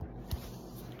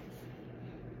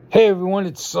Hey everyone,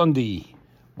 it's Sunday.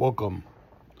 Welcome.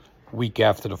 Week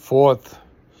after the 4th,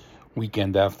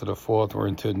 weekend after the 4th. We're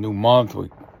into a new month. We're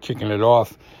kicking it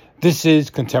off. This is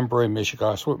Contemporary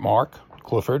Michigas with Mark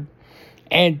Clifford.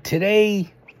 And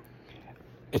today,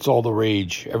 it's all the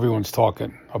rage. Everyone's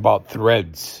talking about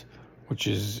Threads, which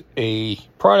is a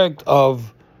product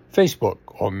of Facebook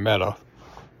or Meta,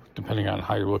 depending on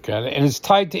how you look at it. And it's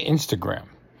tied to Instagram.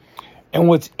 And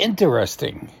what's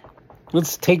interesting,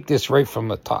 let's take this right from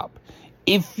the top.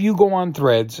 If you go on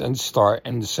Threads and start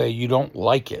and say you don't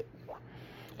like it,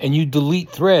 and you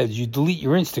delete Threads, you delete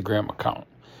your Instagram account.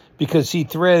 Because, see,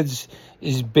 Threads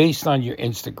is based on your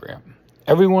Instagram.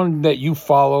 Everyone that you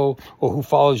follow or who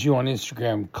follows you on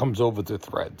Instagram comes over to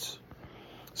Threads.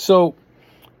 So,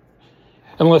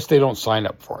 unless they don't sign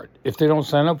up for it. If they don't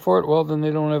sign up for it, well, then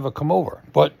they don't ever come over.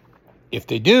 But if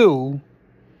they do,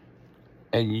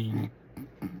 and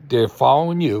they're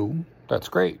following you, that's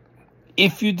great.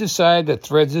 If you decide that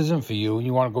Threads isn't for you and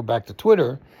you want to go back to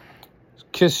Twitter,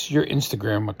 kiss your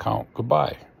Instagram account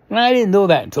goodbye. And I didn't know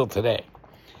that until today.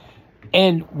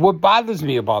 And what bothers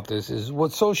me about this is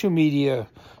what social media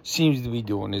seems to be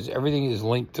doing is everything is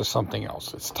linked to something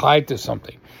else. It's tied to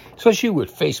something, especially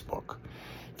with Facebook.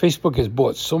 Facebook has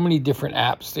bought so many different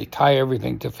apps. They tie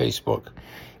everything to Facebook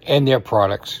and their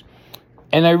products.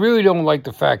 And I really don't like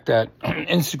the fact that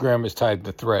Instagram is tied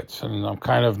to Threads. And I'm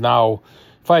kind of now,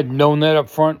 if I had known that up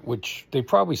front, which they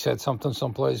probably said something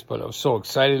someplace, but I was so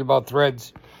excited about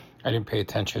Threads, I didn't pay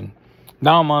attention.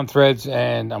 Now I'm on Threads,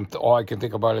 and all I can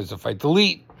think about is if I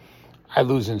delete, I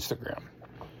lose Instagram.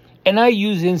 And I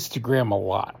use Instagram a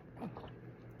lot.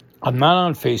 I'm not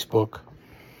on Facebook.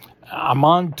 I'm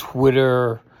on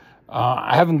Twitter.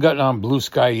 I haven't gotten on Blue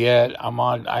Sky yet.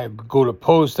 I go to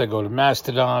Post. I go to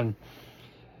Mastodon.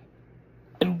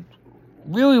 And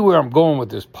really where I'm going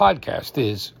with this podcast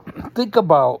is, think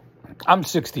about, I'm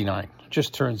 69,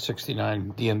 just turned 69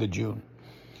 at the end of June.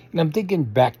 And I'm thinking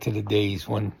back to the days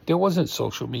when there wasn't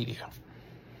social media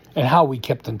and how we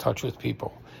kept in touch with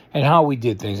people and how we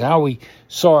did things, how we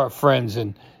saw our friends,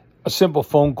 and a simple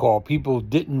phone call. People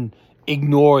didn't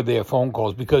ignore their phone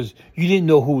calls because you didn't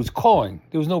know who was calling.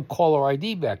 There was no caller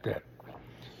ID back then.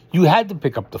 You had to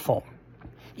pick up the phone.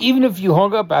 Even if you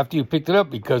hung up after you picked it up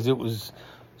because it was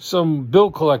some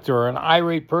bill collector or an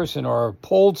irate person or a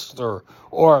pollster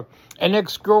or an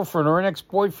ex-girlfriend or an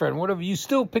ex-boyfriend, whatever, you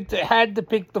still had to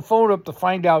pick the phone up to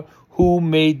find out who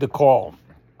made the call.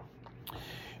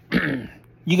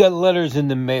 You got letters in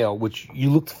the mail, which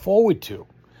you looked forward to.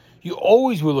 You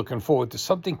always were looking forward to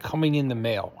something coming in the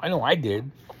mail. I know I did.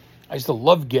 I used to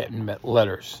love getting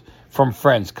letters from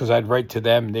friends because I'd write to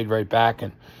them and they'd write back.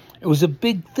 And it was a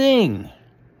big thing.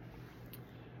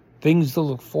 Things to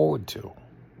look forward to.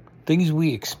 Things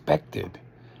we expected.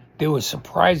 There were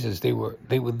surprises. They were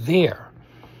there.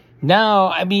 Now,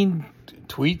 I mean,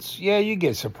 tweets, yeah, you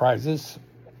get surprises.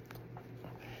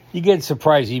 You get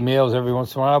surprise emails every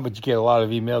once in a while, but you get a lot of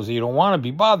emails that you don't want to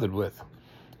be bothered with.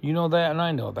 You know that, and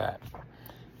I know that.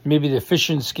 Maybe they're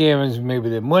phishing scams, maybe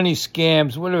they're money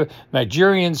scams, whatever,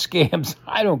 Nigerian scams,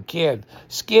 I don't care.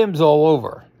 Scams all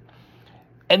over.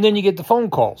 And then you get the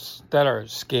phone calls that are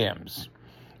scams.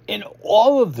 And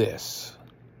all of this,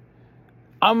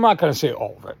 I'm not going to say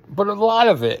all of it, but a lot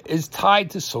of it is tied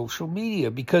to social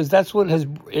media because that's what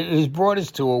has brought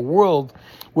us to a world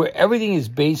where everything is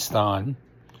based on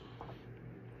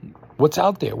what's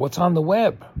out there, what's on the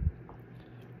web.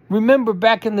 Remember,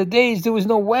 back in the days, there was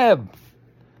no web.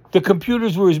 The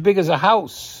computers were as big as a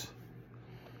house.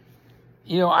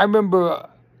 You know, I remember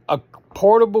a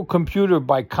portable computer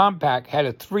by Compaq had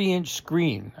a 3-inch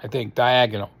screen, I think,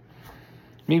 diagonal.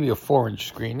 Maybe a 4-inch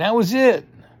screen. That was it.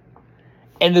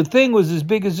 And the thing was as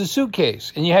big as a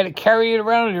suitcase. And you had to carry it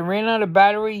around, and it ran out of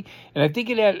battery. And I think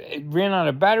it ran out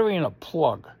of battery and a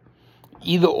plug.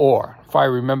 Either or, if I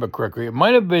remember correctly. It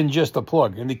might have been just a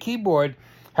plug. And the keyboard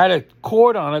had a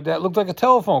cord on it that looked like a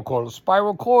telephone cord, a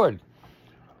spiral cord.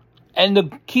 And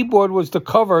the keyboard was the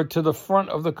cover to the front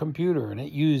of the computer. And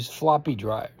it used floppy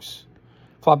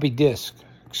disk,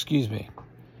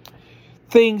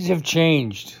 Things have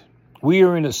changed. We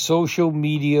are in a social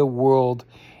media world.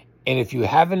 And if you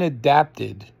haven't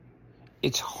adapted,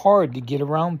 it's hard to get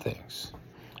around things.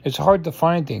 It's hard to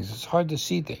find things. It's hard to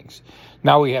see things.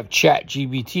 Now we have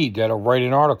ChatGPT that'll write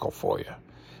an article for you.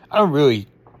 I don't really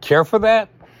care for that.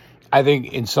 I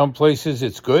think in some places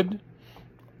it's good.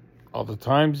 Other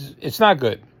times it's not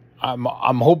good. I'm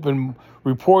hoping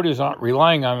reporters aren't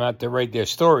relying on that to write their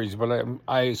stories, but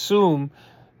I assume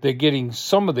they're getting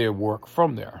some of their work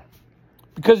from there.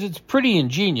 Because it's pretty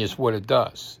ingenious what it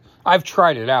does. I've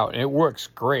tried it out, and it works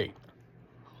great.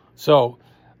 So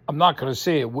I'm not going to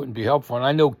say it wouldn't be helpful. And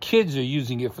I know kids are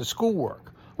using it for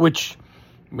schoolwork, which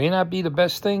may not be the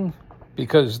best thing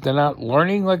because they're not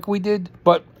learning like we did,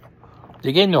 but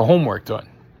they're getting their homework done.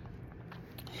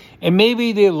 And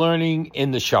maybe they're learning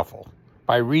in the shuffle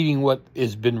by reading what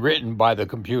has been written by the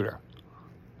computer.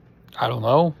 I don't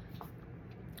know.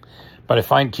 But I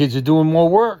find kids are doing more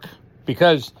work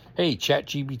because, hey,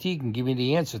 ChatGPT can give me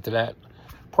the answer to that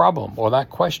problem or that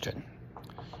question.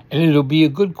 And it'll be a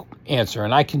good answer,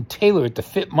 and I can tailor it to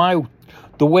fit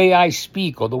the way I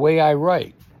speak or the way I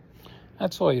write.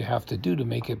 That's all you have to do to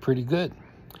make it pretty good.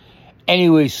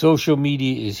 Anyway, social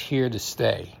media is here to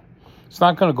stay. It's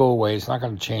not going to go away. It's not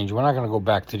going to change. We're not going to go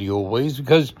back to the old ways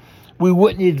because we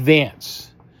wouldn't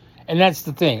advance. And that's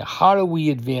the thing. How do we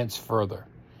advance further?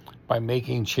 By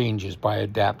making changes, by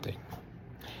adapting.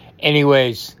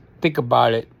 Anyways, think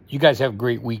about it. You guys have a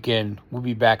great weekend. We'll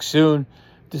be back soon.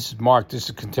 This is Mark. This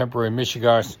is Contemporary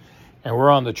Michigas, and we're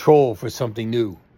on the troll for something new.